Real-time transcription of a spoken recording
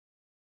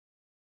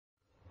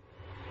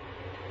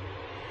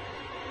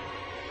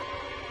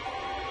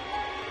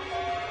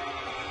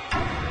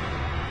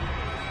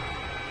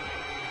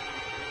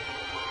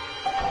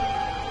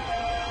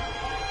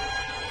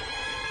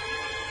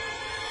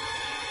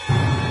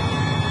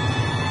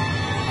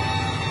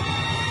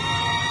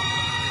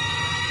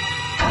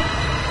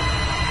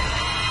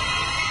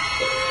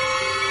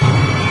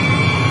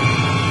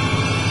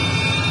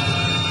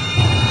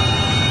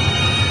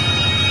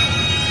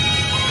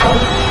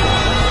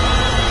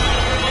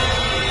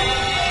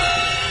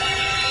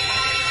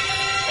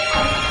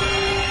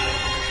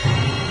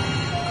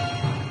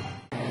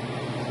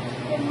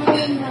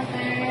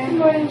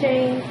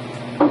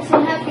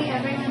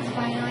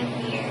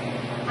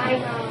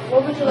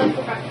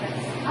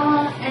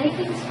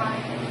everything's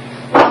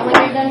fine. Well, when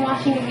you're done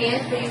washing your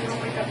hands, will you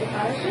go wake up the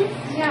powder suit?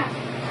 Yeah.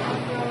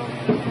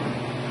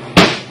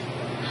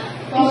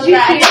 Well, Did you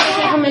hear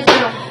that? How much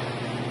now?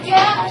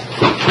 Yeah.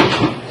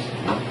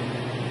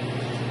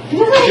 Did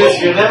you guys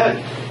hear that?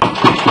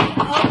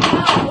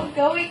 Oh no,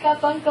 go wake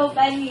up Uncle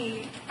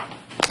Benny.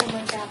 Oh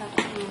my god,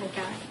 oh my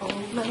god,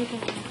 oh my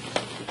god.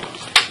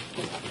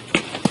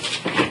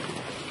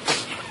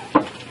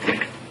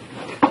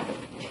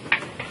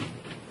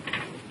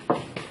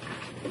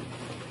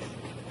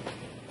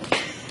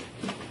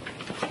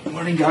 Good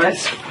morning,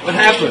 guys. What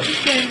happened?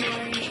 Good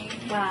morning.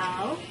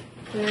 Well,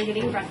 we were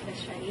getting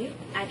breakfast ready.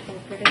 I told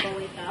her to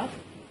go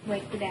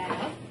wake the dad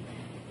up.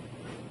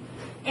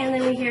 And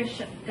then we hear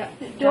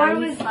The door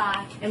was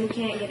locked. and we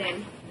can't get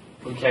in.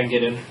 We can't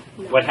get in.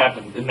 No. What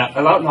happened?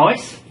 A loud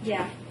noise?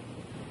 Yeah,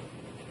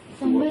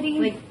 Somebody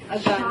like a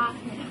gun. shot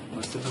him.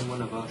 Must have been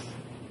one of us.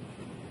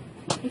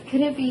 It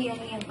couldn't be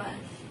any of us.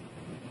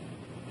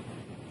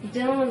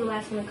 Dylan was the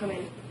last one to come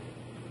in.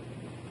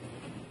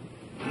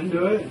 I didn't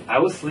do it. I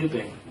was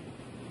sleeping.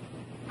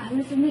 I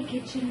was in the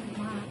kitchen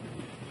a lot.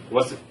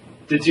 Was it?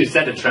 Did you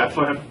set a trap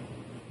for him?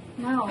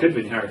 No. Could have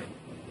been her.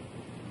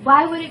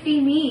 Why would it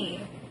be me?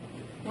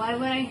 Why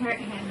would I hurt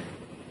him?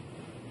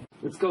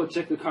 Let's go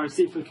check the car and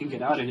see if we can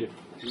get out of here.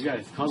 You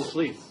guys, call the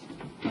police.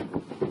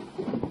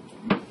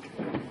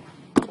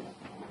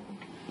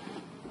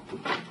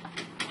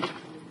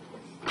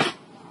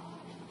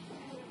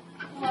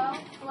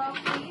 Hello,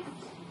 please?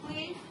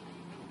 Please?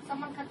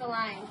 Someone cut the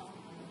line.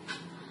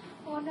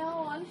 Oh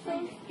no, I'm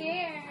so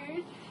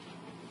scared.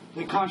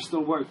 The cars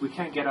don't work. We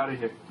can't get out of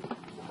here.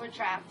 We're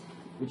trapped.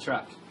 We're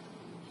trapped.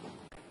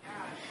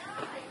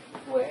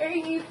 Where are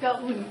you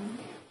going?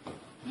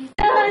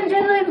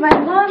 Dylan, my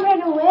mom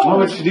ran away. Why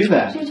would she do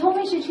that? She told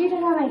me she cheated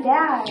on my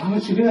dad. Why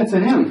would she do that to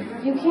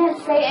him? You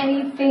can't say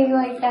anything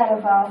like that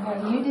about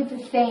him. You did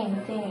the same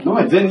thing. No,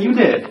 I didn't. You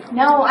did.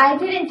 No, I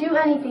didn't do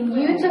anything.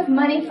 You took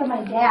money from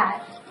my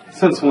dad.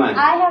 Since when?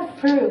 I have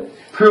proof.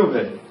 Prove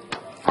it.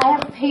 I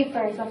have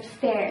papers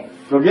upstairs.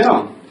 Go get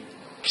them.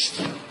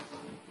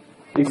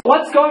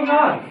 What's going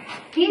on?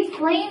 He's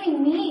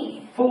blaming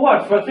me. For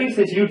what? For things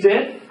that you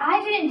did?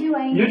 I didn't do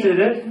anything. You did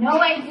it. No,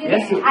 I didn't.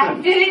 Yes, you did.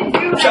 I didn't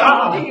do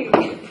Ah.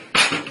 anything.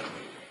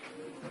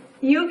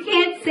 You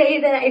can't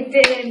say that I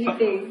did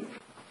anything.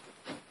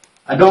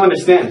 I don't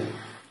understand.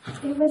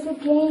 It was a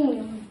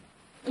game.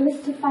 It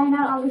was to find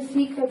out all the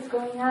secrets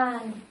going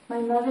on. My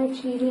mother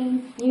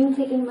cheating, you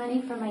taking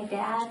money from my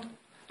dad.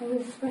 It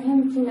was for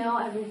him to know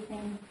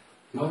everything.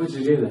 Why would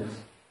you do this?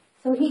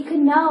 So he could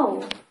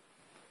know.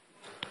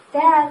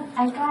 Dad,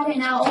 I got it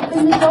now.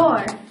 Open the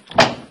door.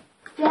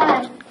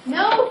 Dad.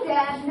 No,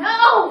 Dad,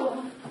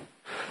 no!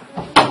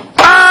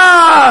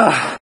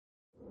 Ah!